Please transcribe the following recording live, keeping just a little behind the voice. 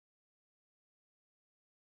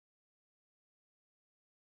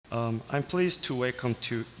I'm pleased to welcome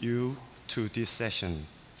you to this session.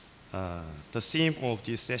 The theme of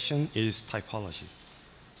this session is typology.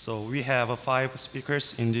 So we have 5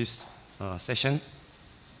 speakers in this session.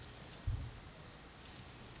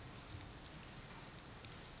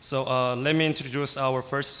 So let me introduce our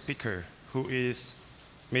first speaker, who is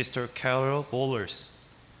Mr. Karel Vollers.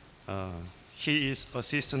 He is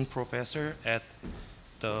assistant professor at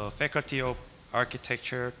the Faculty of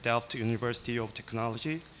Architecture, Delft University of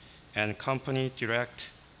Technology, and company director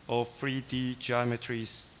of 3D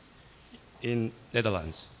geometries in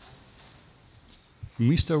Netherlands.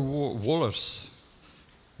 Mr. Vollers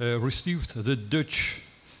received the Dutch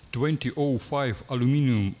 2005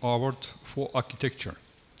 Aluminium Award for Architecture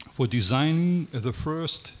for designing the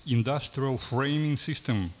first industrial framing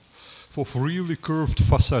system for freely curved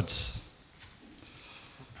facades.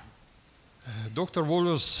 Dr.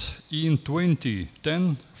 Vollers in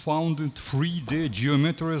 2010 founded 3D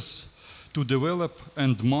Geometries to develop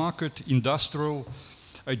and market industrial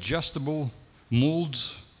adjustable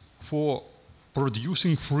molds for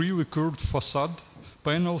producing freely curved facade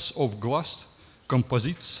panels of glass,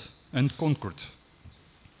 composites, and concrete.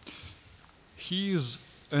 He is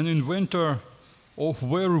an inventor of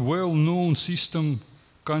very well-known system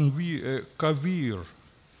Kavir.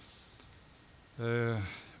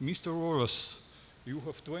 Mr. Vollers, you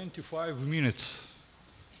have 25 minutes.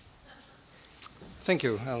 Thank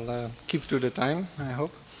you. I'll keep to the time, I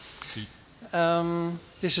hope.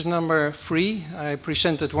 This is number 3. I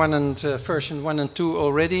presented version 1 and 2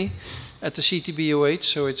 already at the CTBUH,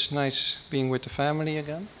 so it's nice being with the family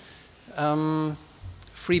again.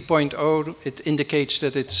 3.0, it indicates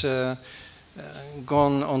that it's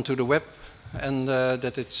gone onto the web and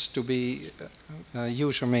that it's to be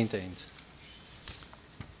user maintained.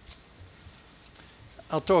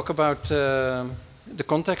 I'll talk about the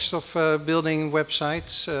context of building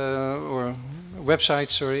websites,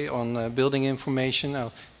 on building information.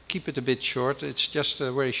 I'll keep it a bit short. It's just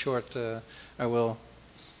very short. I will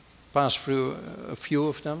pass through a few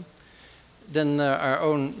of them. Then our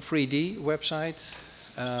own 3D website,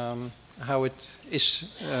 how it is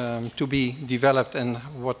to be developed and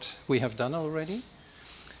what we have done already.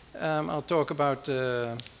 I'll talk about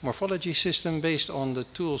the morphology system based on the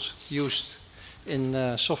tools used in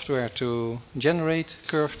software to generate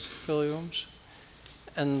curved volumes.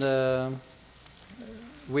 And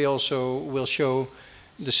we also will show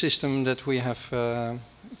the system that we have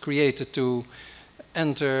created to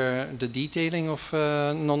enter the detailing of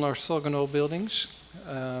non-orthogonal buildings.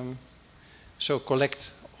 So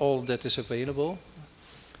collect all that is available.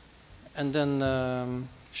 And then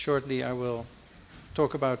shortly I will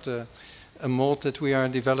talk about a mold that we are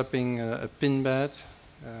developing, a pin bed,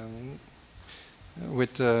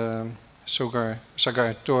 with Sagar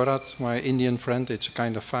Thorat, my Indian friend. It's a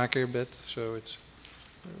kind of fakir bed, so it's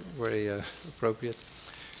very appropriate.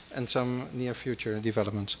 And some near future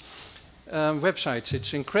developments. Websites,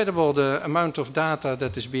 it's incredible the amount of data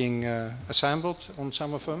that is being assembled on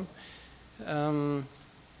some of them.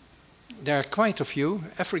 There are quite a few.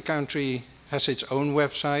 Every country has its own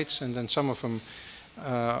websites, and then some of them,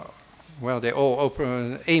 well, they all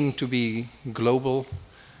aim to be global,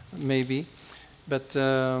 maybe. But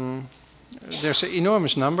there's an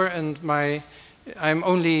enormous number, and I'm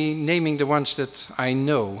only naming the ones that I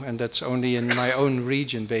know, and that's only in my own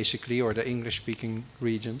region, basically, or the English-speaking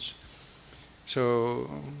regions. So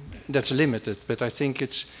that's limited, but I think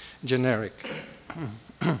it's generic.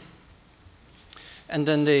 And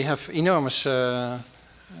then they have enormous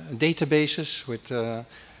databases with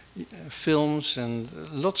films and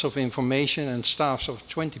lots of information, and staffs of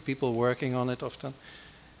 20 people working on it often.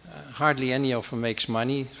 Hardly any of them makes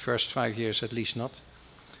money, first 5 years at least not.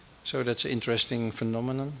 So that's an interesting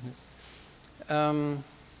phenomenon.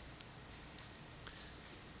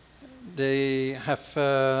 They have,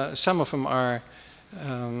 some of them are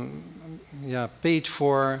paid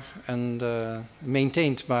for and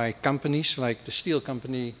maintained by companies like the steel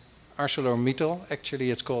company ArcelorMittal.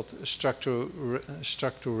 Actually it's called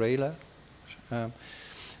Structura,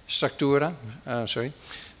 sorry.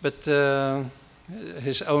 But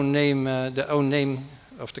his own name, the own name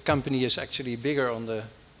of the company is actually bigger on the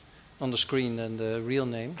screen than the real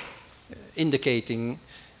name, indicating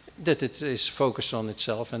that it is focused on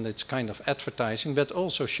itself and it's kind of advertising, but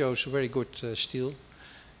also shows very good steel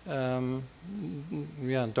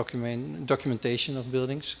documentation of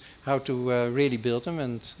buildings, how to really build them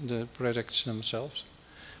and the projects themselves.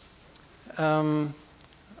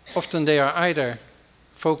 Often they are either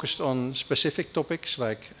focused on specific topics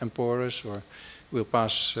like Emporis, or we'll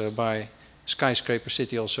pass by Skyscraper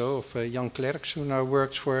City also of Jan Klerks, who now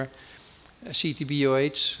works for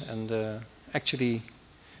CTBUH, and actually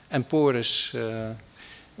Emporis,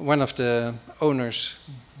 one of the owners,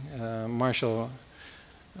 Marshall,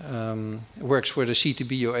 works for the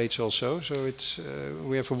CTBUH also. So it's,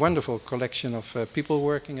 we have a wonderful collection of people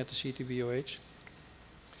working at the CTBUH.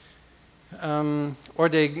 Or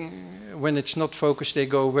they, when it's not focused, they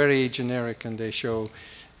go very generic and they show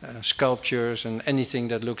sculptures and anything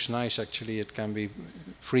that looks nice. Actually, it can be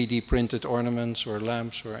 3D printed ornaments or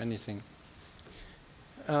lamps or anything.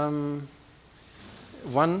 One,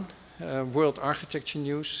 World Architecture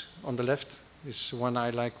News on the left is one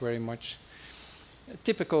I like very much.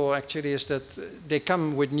 Typical actually is that they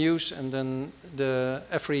come with news, and then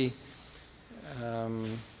every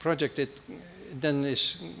project then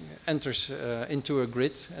enters into a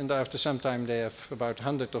grid, and after some time they have about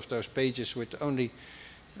 100 of those pages with only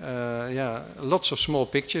lots of small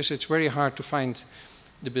pictures. It's very hard to find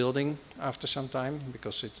the building after some time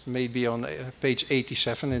because it may be on page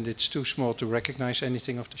 87 and it's too small to recognize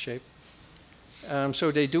anything of the shape.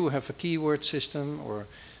 So they do have a keyword system,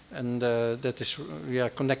 and that is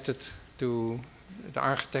connected to the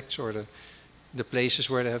architects or the places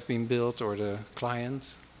where they have been built or the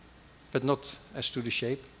client, but not as to the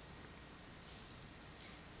shape.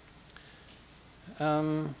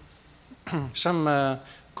 Some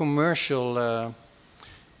commercial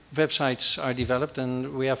websites are developed,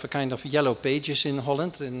 and we have a kind of yellow pages in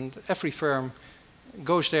Holland, and every firm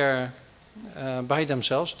goes there by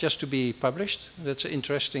themselves just to be published. That's an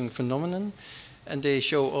interesting phenomenon. And they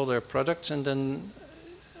show all their products, and then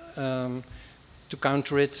to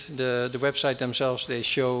counter it, the website themselves, they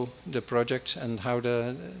show the projects and how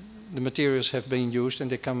the materials have been used,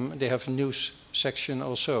 and they have a news section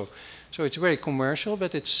also. So it's very commercial,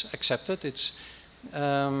 but it's accepted. It's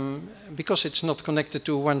because it's not connected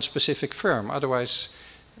to one specific firm. Otherwise,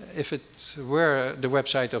 if it were the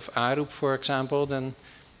website of Arup, for example, then,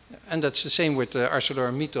 and that's the same with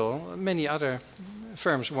ArcelorMittal, many other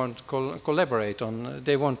firms won't collaborate on,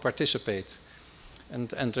 they won't participate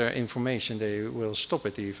and enter information, they will stop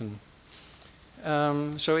it even.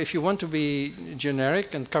 So if you want to be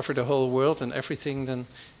generic and cover the whole world and everything, then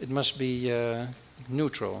it must be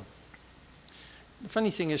neutral. The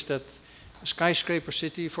funny thing is that Skyscraper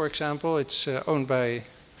City, for example, it's owned by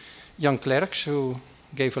Jan Klerks, who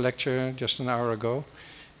gave a lecture just an hour ago.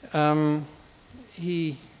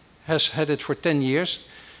 He has had it for 10 years,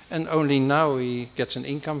 and only now he gets an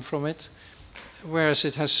income from it, whereas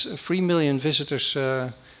it has 3 million visitors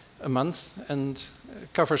a month and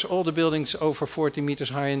covers all the buildings over 40 meters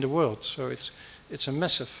high in the world. So it's a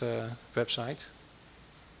massive website.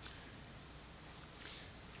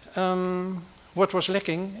 What was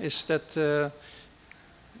lacking is that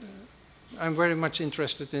I'm very much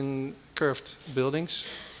interested in curved buildings,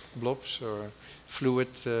 blobs or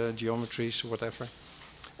fluid geometries or whatever.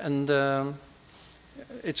 And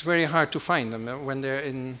it's very hard to find them when they're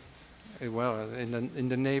in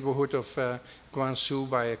the neighborhood of Guangzhou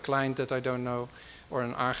by a client that I don't know or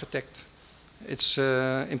an architect. It's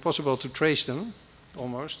impossible to trace them,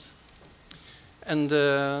 almost. And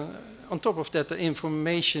on top of that, the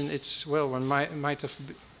information, one might have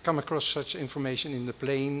come across such information in the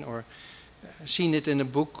plane or seen it in a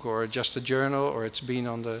book or just a journal, or it's been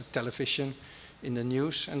on the television in the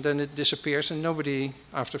news, and then it disappears, and nobody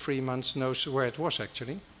after 3 months knows where it was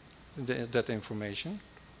actually, that information.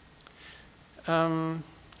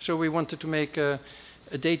 So we wanted to make a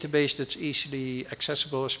database that's easily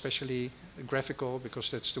accessible, especially graphical, because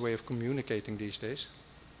that's the way of communicating these days.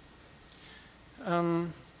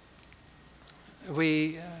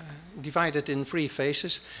 We divide it in 3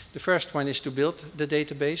 phases. The first one is to build the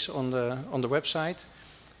database on the website,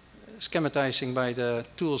 schematizing by the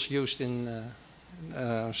tools used in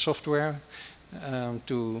software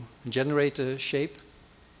to generate a shape.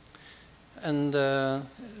 And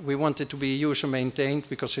we want it to be user maintained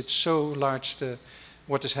because it's so large,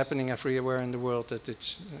 what is happening everywhere in the world, that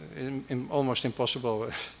it's almost impossible,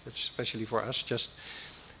 especially for us, just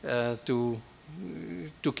to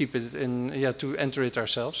keep it in, to enter it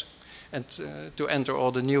ourselves, and to enter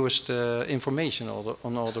all the newest information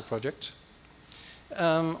on all the projects.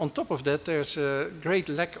 On top of that, there's a great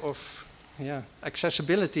lack of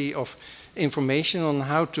accessibility of information on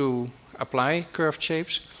how to apply curved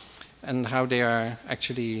shapes and how they are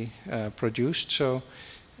actually produced. So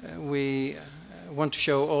we want to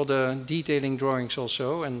show all the detailing drawings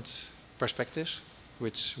also and perspectives,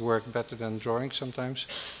 which work better than drawings sometimes,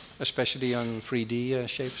 especially on 3D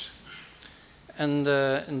shapes. And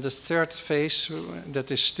in the third phase, that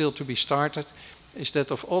is still to be started, is that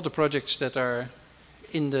of all the projects that are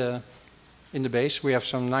in the base, we have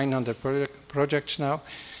some 900 projects now,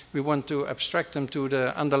 We want to abstract them to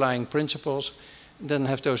the underlying principles, then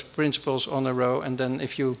have those principles on a row, and then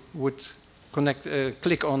if you would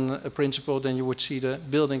click on a principle, then you would see the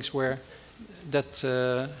buildings where that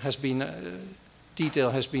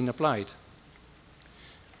detail has been applied.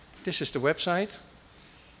 This is the website.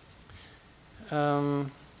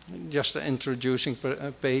 Just an introducing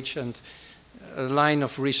page, and a line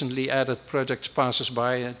of recently added projects passes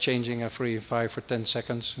by, changing every 5 or 10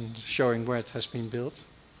 seconds and showing where it has been built.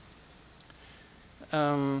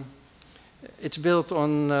 It's built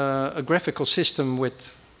on a graphical system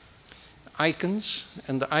with icons,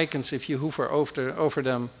 and the icons, if you hover over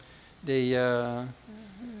them, they are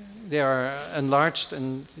enlarged,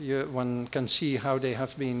 and one can see how they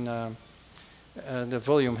have been, the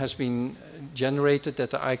volume has been generated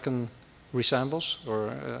that the icon resembles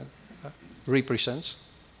or represents.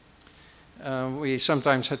 We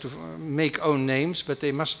sometimes had to make own names, but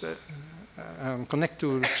they must connect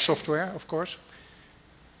to software, of course,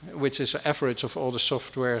 which is an average of all the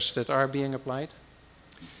softwares that are being applied.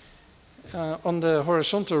 On the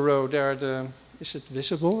horizontal row, there are the, is it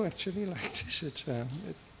visible actually like this?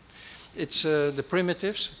 It's the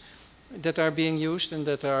primitives that are being used and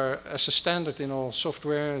that are as a standard in all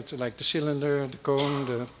software. It's like the cylinder, the cone,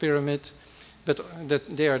 the pyramid, but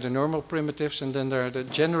that they are the normal primitives, and then there are the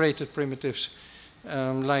generated primitives,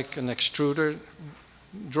 like an extruder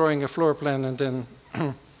drawing a floor plan and then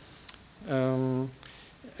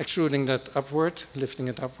extruding that upward, lifting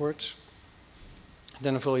it upwards.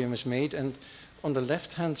 Then a volume is made, and on the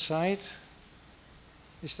left-hand side,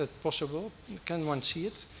 is that possible? Can one see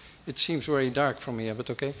it? It seems very dark from here, but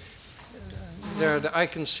okay. There are the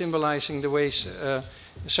icons symbolizing the ways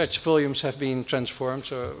such volumes have been transformed,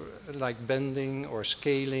 so like bending or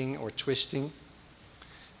scaling or twisting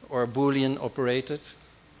or Boolean operated.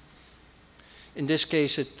 In this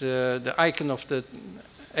case, the icon of the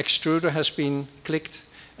extruder has been clicked,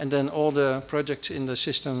 and then all the projects in the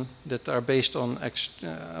system that are based on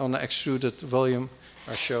an extruded volume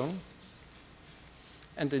are shown.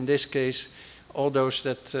 And in this case, all those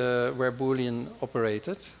that were Boolean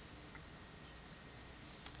operated.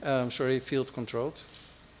 Sorry, field controlled.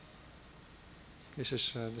 This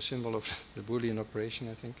is the symbol of the Boolean operation,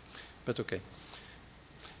 I think, but okay.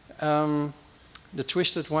 The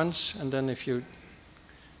twisted ones, and then if you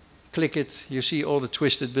click it, you see all the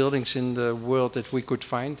twisted buildings in the world that we could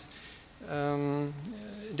find.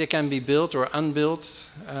 They can be built or unbuilt.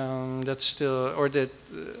 That's still, or that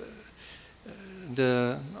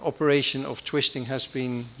the operation of twisting has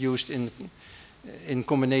been used in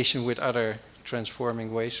combination with other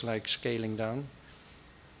transforming ways like scaling down.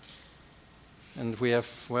 And we have,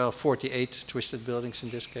 well, 48 twisted buildings in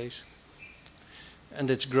this case. And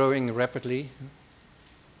it's growing rapidly.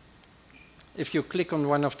 If you click on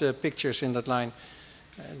one of the pictures in that line,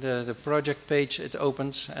 the project page, it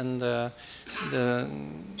opens, and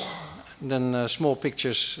then small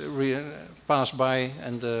pictures pass by,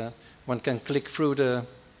 and one can click through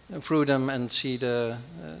them and see the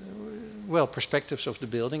well, perspectives of the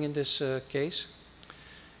building in this case.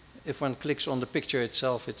 If one clicks on the picture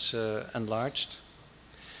itself, it's enlarged.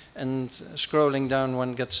 And scrolling down,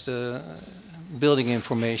 one gets the building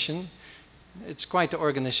information. It's quite an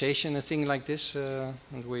organization, a thing like this.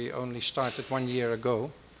 And we only started 1 year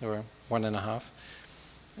ago, or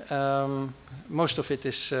 1.5. Most of it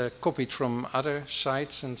is copied from other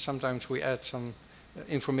sites, and sometimes we add some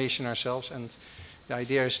information ourselves. And the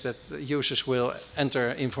idea is that users will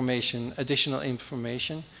enter information, additional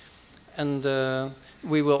information. And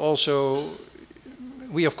we will also,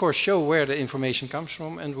 we of course show where the information comes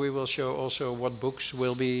from, and we will show also what books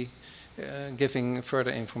will be giving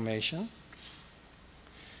further information.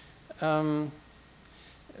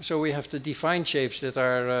 So we have the defined shapes that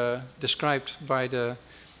are described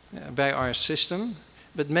by our system,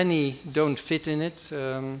 but many don't fit in it.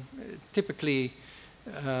 Typically,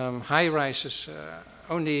 high rises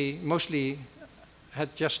mostly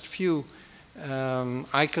had just few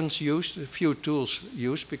icons used, a few tools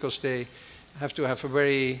used, because they have to have a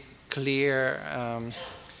very clear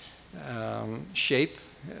shape.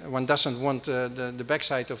 One doesn't want the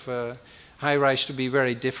backside of a high rise to be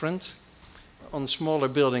very different. On smaller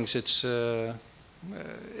buildings, it's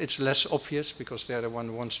less obvious, because there the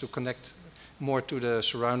one wants to connect more to the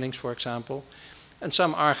surroundings, for example. And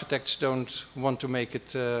some architects don't want to make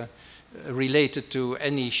it related to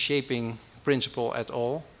any shaping principle at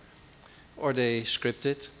all, or they script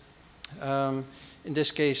it. In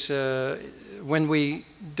this case, when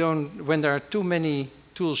there are too many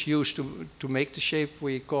tools used to make the shape,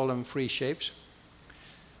 we call them free shapes.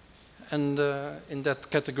 And in that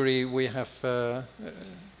category, we have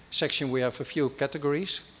section, we have a few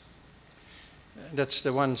categories. That's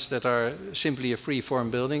the ones that are simply a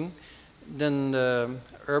free-form building. Then the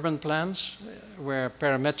urban plans, where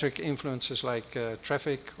parametric influences like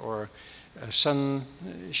traffic or sun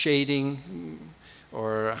shading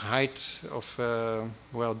or height of,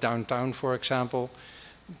 well, downtown, for example,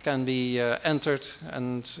 can be entered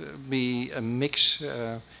and be a mix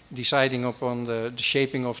deciding upon the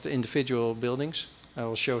shaping of the individual buildings. I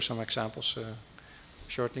will show some examples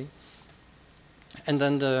shortly. And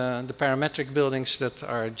then the parametric buildings that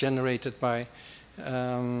are generated by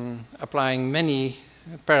applying many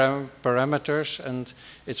parameters, and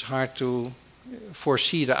it's hard to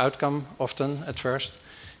foresee the outcome often at first.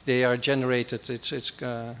 They are generated,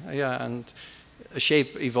 yeah, and a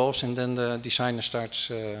shape evolves and then the designer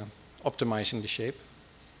starts optimizing the shape.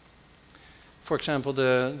 For example,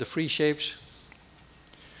 the free shapes,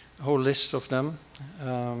 a whole list of them.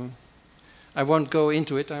 I won't go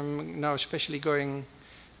into it. I'm now especially going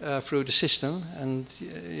through the system, and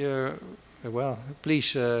well,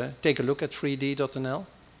 please take a look at 3D.nl.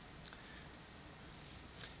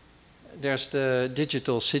 There's the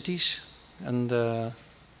digital cities, and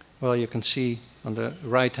well, you can see on the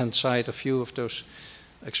right-hand side a few of those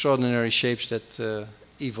extraordinary shapes that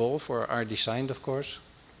evolve or are designed, of course.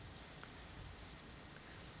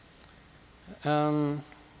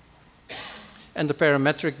 And the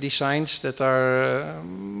parametric designs that are,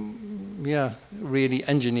 yeah, really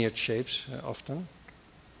engineered shapes often,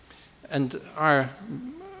 and are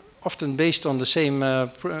often based on the same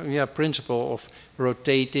principle of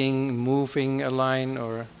rotating, moving a line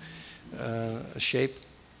or a shape,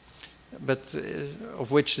 but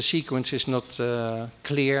of which the sequence is not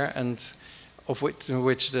clear, and of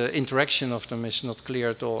which the interaction of them is not clear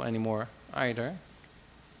at all anymore either.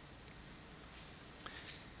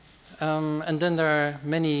 And then there are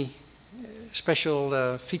many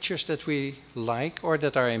special features that we like or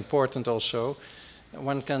that are important also.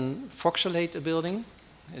 One can voxelate a building.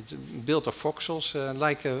 It's built of voxels,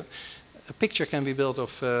 like a picture can be built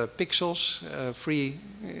of pixels.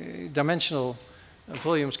 Three-dimensional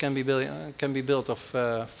volumes can be built of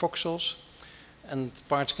voxels, and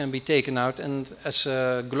parts can be taken out. And as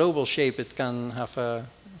a global shape, it can have a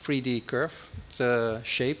 3D curved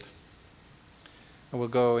shape. I will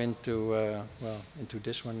go into well, into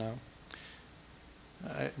this one now.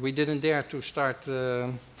 We didn't dare to start.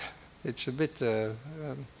 It's a bit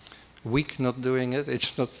weak not doing it.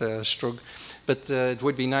 It's not strong, but it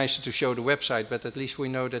would be nice to show the website. But at least we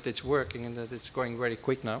know that it's working and that it's going very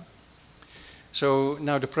quick now. So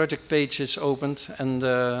now the project page is opened, and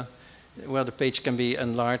well, the page can be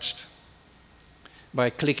enlarged by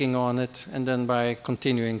clicking on it, and then by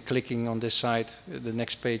continuing clicking on this side, the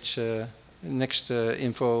next page. Next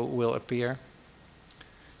info will appear,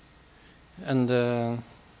 and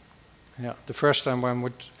yeah, the first time one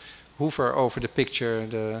would hover over the picture,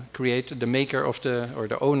 the maker of or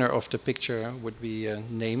the owner of the picture would be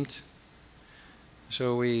named.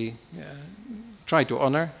 So we try to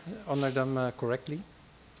honor them correctly.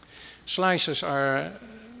 Slicers are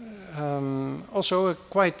also a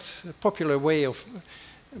quite popular way of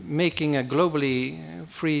making a globally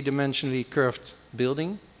three-dimensionally curved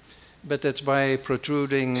building. But that's by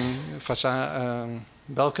protruding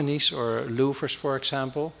balconies or louvers, for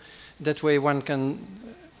example. That way one can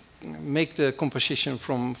make the composition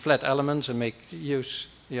from flat elements and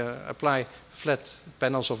apply flat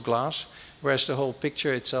panels of glass, whereas the whole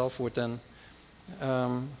picture itself would then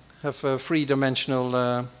have a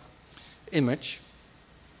three-dimensional image.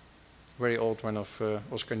 Very old one of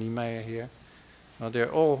Oscar Niemeyer here. Well,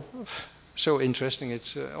 they're all so interesting.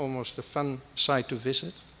 It's almost a fun site to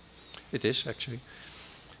visit. It is, actually.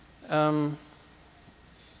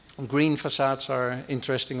 Green facades are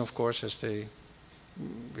interesting, of course, as they,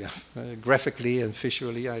 graphically and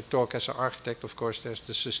visually. I talk as an architect, of course, there's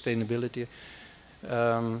the sustainability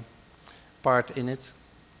part in it.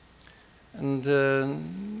 And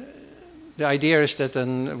the idea is that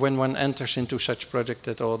then when one enters into such project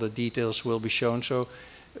that all the details will be shown. So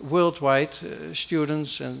worldwide,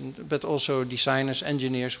 students, but also designers,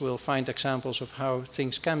 engineers will find examples of how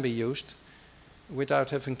things can be used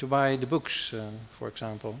without having to buy the books, for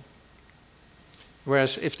example.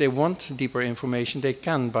 Whereas if they want deeper information, they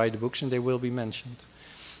can buy the books and they will be mentioned.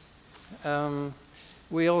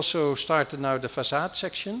 We also started now the facade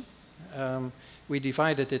section. We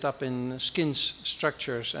divided it up in skins,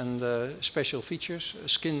 structures, and special features.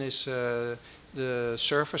 Skin is the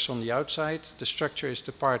surface on the outside, the structure is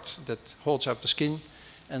the part that holds up the skin,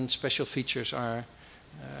 and special features are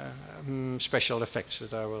special effects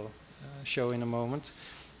that I will show in a moment.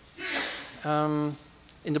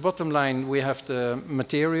 In the bottom line we have the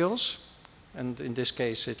materials, and in this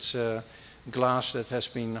case it's glass that has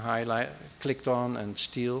been clicked on, and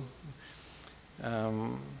steel.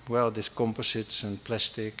 Well, this composites and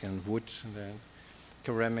plastic and wood, and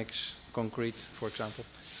ceramics, concrete, for example.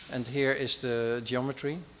 And here is the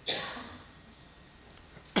geometry.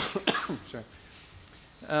 Sorry.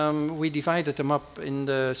 We divided them up in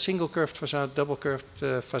the single curved facade, double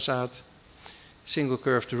curved facade, single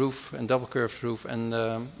curved roof and double curved roof, and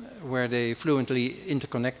where they fluently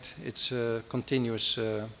interconnect, it's a continuous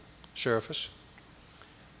surface.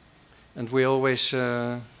 And we always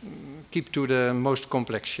keep to the most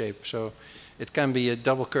complex shape. So it can be a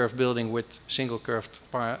double curved building with single curved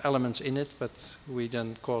elements in it, but we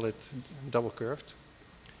then call it double curved,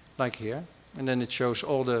 like here. And then it shows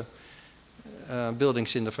all the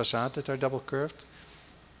buildings in the facade that are double curved.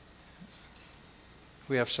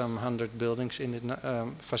 We have some 100 buildings in it,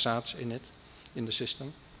 facades in it, in the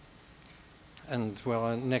system. And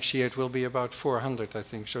well, next year it will be about 400, I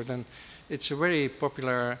think. So then it's a very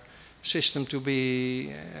popular system to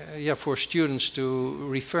be, for students to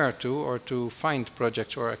refer to or to find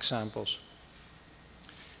projects or examples.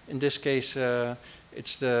 In this case,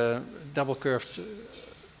 it's the double curved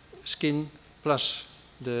skin plus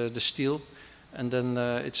the steel, and then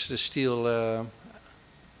it's the steel,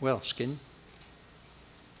 skin.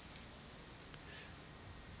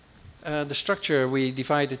 The structure, we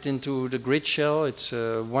divide it into the grid shell. It's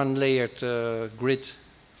a one-layered grid,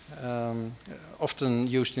 often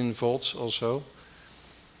used in vaults also.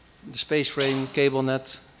 The space frame, cable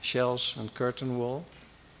net, shells, and curtain wall.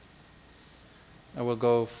 I will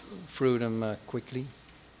go through them quickly.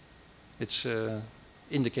 It's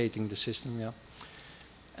indicating the system, yeah.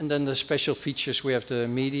 And then the special features, we have the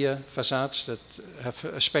media facades that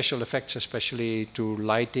have special effects, especially to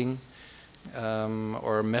lighting,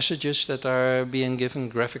 or messages that are being given,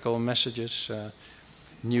 graphical messages,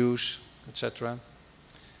 news, etc.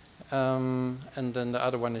 And then the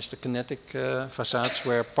other one is the kinetic facades,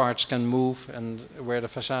 where parts can move and where the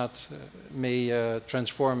facade may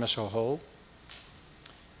transform as a whole.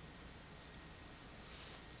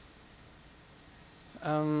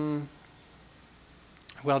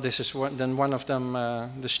 Well, this is one of them,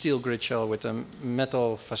 the steel grid shell with a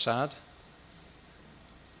metal facade.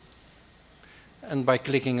 And by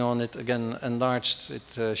clicking on it, again enlarged,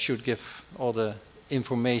 it should give all the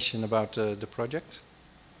information about the project.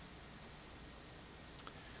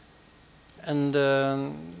 And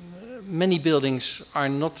many buildings are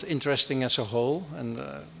not interesting as a whole, and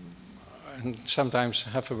sometimes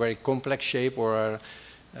have a very complex shape or are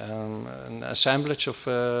an assemblage of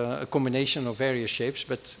a combination of various shapes,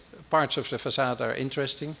 but parts of the facade are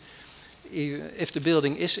interesting. If the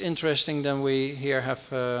building is interesting, then we here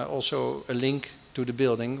have also a link to the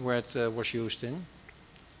building where it was used in.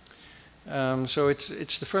 So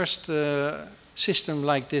it's the first system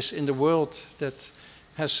like this in the world that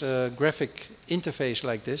has a graphic interface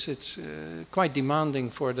like this. It's quite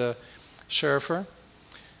demanding for the server.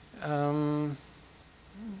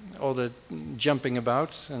 All the jumping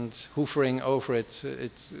about and hoovering over it,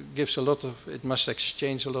 it gives a lot of, it must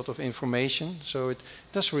exchange a lot of information. So it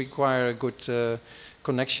does require a good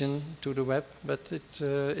connection to the web, but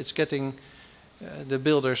it's getting,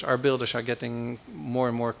 our builders are getting more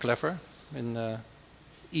and more clever in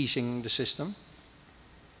easing the system.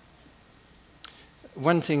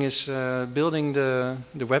 One thing is building the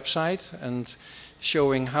website and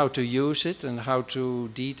showing how to use it and how to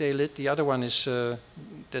detail it. The other one is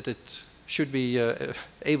that it should be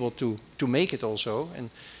able to make it also, and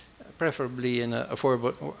preferably in an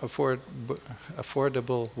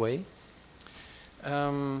affordable way.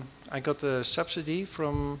 I got a subsidy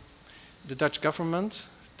from the Dutch government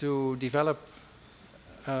to develop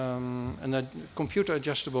a computer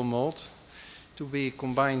adjustable mold to be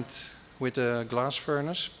combined with a glass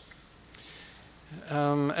furnace.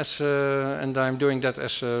 And I'm doing that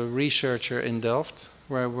as a researcher in Delft,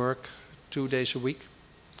 where I work 2 days a week.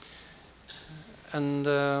 And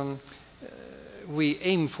we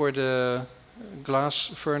aim for the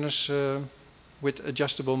glass furnace with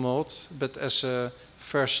adjustable mold, but as a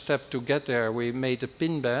first step to get there, we made a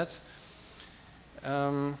pin bed.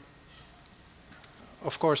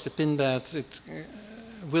 Of course, the pin bed, it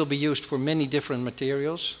will be used for many different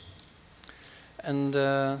materials. And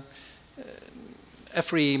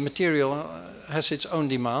every material has its own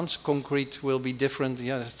demands. Concrete will be different,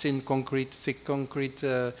 yeah, thin concrete, thick concrete,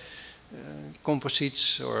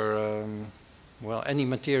 composites, or well, any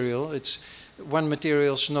material. It's one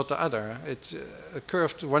material is not the other. It's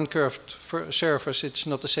one curved surface. It's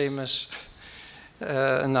not the same as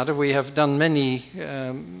another. We have done many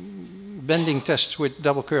bending tests with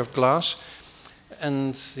double curved glass,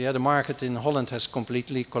 And yeah, the market in Holland has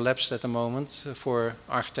completely collapsed at the moment for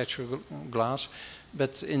architectural glass.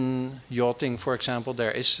 But in yachting, for example,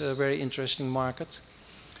 there is a very interesting market.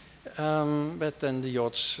 But then the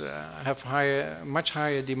yachts have much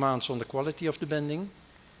higher demands on the quality of the bending,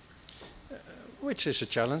 which is a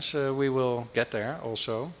challenge. We will get there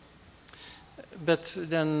also. But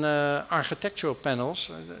then architectural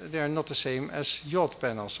panels, they are not the same as yacht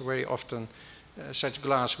panels. Very often such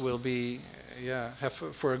glass will be, have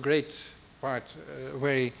for a great part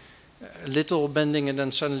very little bending, and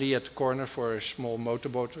then suddenly at the corner for a small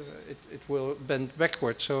motorboat it will bend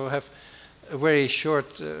backward. So have a very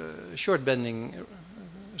short bending,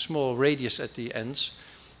 small radius at the ends,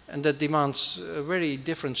 and that demands a very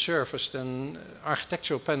different surface than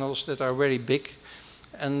architectural panels that are very big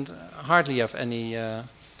and hardly have any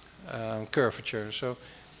curvature. So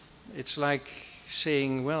it's like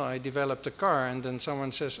saying, well, I developed a car, and then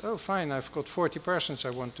someone says, oh fine, I've got 40 persons I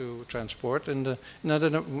want to transport, and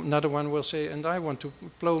another one will say, and I want to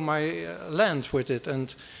plow my land with it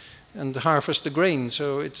and harvest the grain.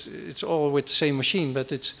 So it's all with the same machine,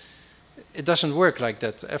 but it doesn't work like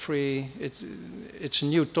that. It's a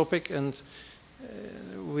new topic, and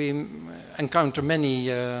we encounter many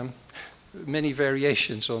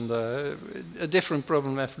variations on a different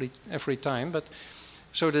problem every time. But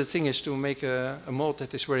so the thing is to make a mold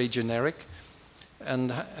that is very generic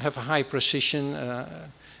and have a high precision,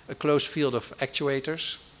 a closed field of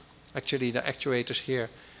actuators. Actually, the actuators here,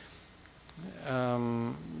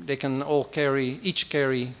 they can all each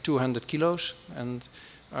carry 200 kilos and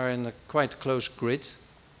are in a quite close grid.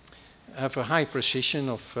 Have a high precision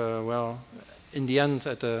of, well, in the end,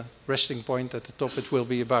 at the resting point at the top, it will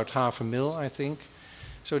be about 0.5 mil, I think.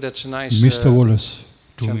 So that's a nice... Mr. Vollers,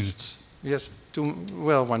 2 minutes. Yes,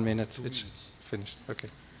 1 minute. It's finished. Okay.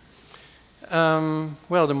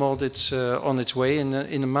 Well, the mold, it's on its way.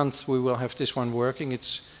 In a month, we will have this one working.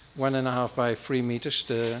 It's 1.5 by 3 meters,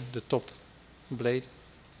 the top blade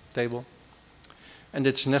table. And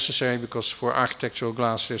it's necessary because for architectural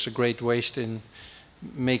glass, there's a great waste in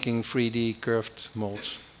making 3D curved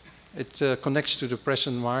molds. It connects to the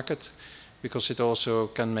present market because it also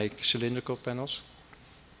can make cylindrical panels.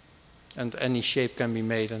 And any shape can be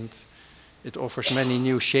made, and it offers many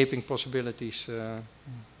new shaping possibilities,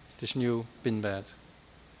 this new pin bed.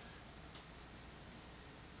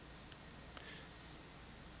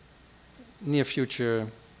 Near future,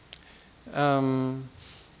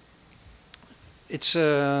 it's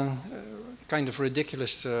kind of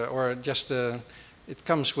ridiculous, or just it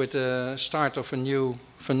comes with the start of a new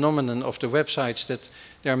phenomenon of the websites, that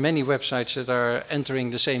there are many websites that are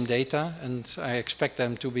entering the same data, and I expect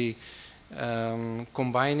them to be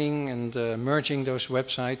combining and merging those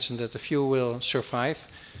websites, and that a few will survive.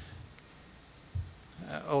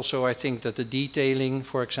 Also, I think that the detailing,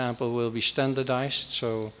 for example, will be standardized,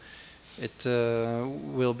 so it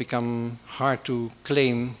will become hard to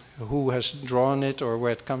claim who has drawn it or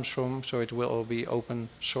where it comes from, so it will all be open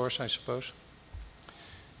source, I suppose.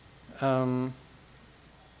 And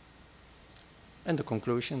the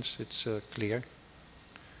conclusions, it's clear.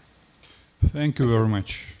 Thank you very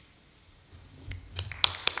much.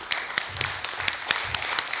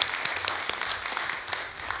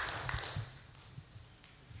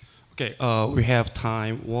 Okay, we have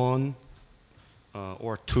time 1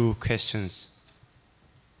 or 2 questions.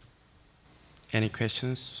 Any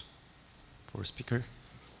questions for speaker?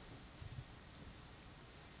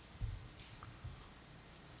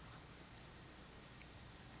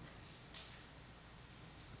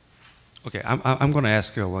 Okay, I'm going to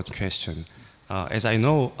ask you one question. As I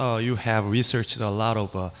know, you have researched a lot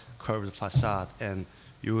of curved facade, and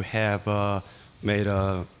you have made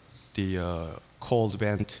the cold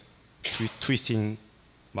bend twisting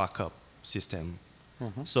markup system.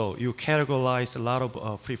 Mm-hmm. So you categorize a lot of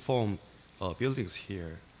freeform buildings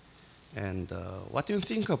here. And what do you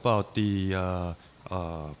think about the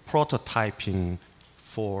prototyping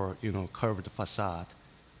for curved facade?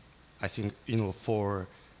 I think for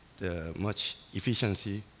the much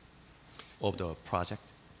efficiency of the project.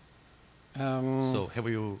 So have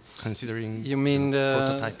you considering you mean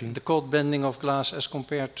prototyping? The cold bending of glass as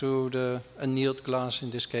compared to the annealed glass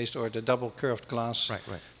in this case, or the double curved glass?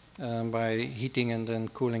 Right. By heating and then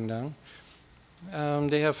cooling down.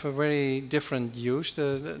 They have a very different use.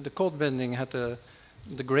 The cold bending had the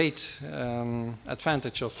great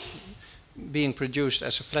advantage of being produced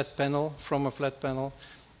as a flat panel, from a flat panel,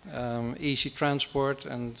 easy transport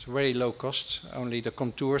and very low cost. Only the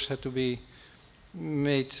contours had to be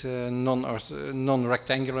made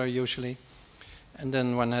non-rectangular usually. And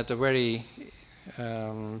then one had a very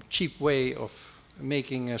cheap way of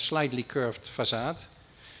making a slightly curved facade.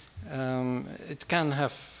 It can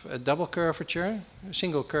have a double curvature.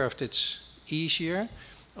 Single curved, it's easier,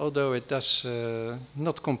 although it does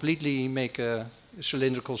not completely make a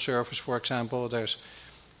cylindrical surface, for example. There's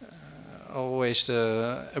always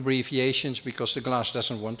the abbreviations because the glass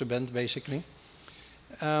doesn't want to bend, basically.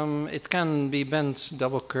 It can be bent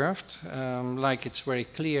double curved, like it's very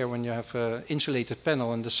clear when you have an insulated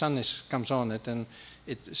panel and the sun comes on it, and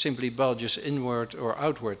it simply bulges inward or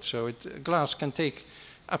outward. So glass can take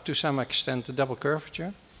up to some extent a double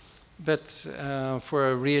curvature, but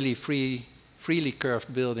for a really freely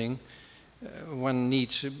curved building, one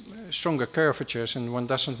needs stronger curvatures, and one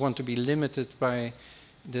doesn't want to be limited by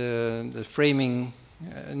the framing,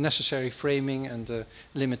 necessary framing and the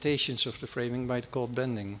limitations of the framing by the cold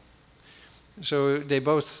bending. So they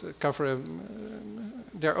both cover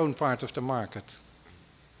their own part of the market.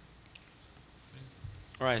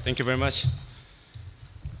 All right, thank you very much.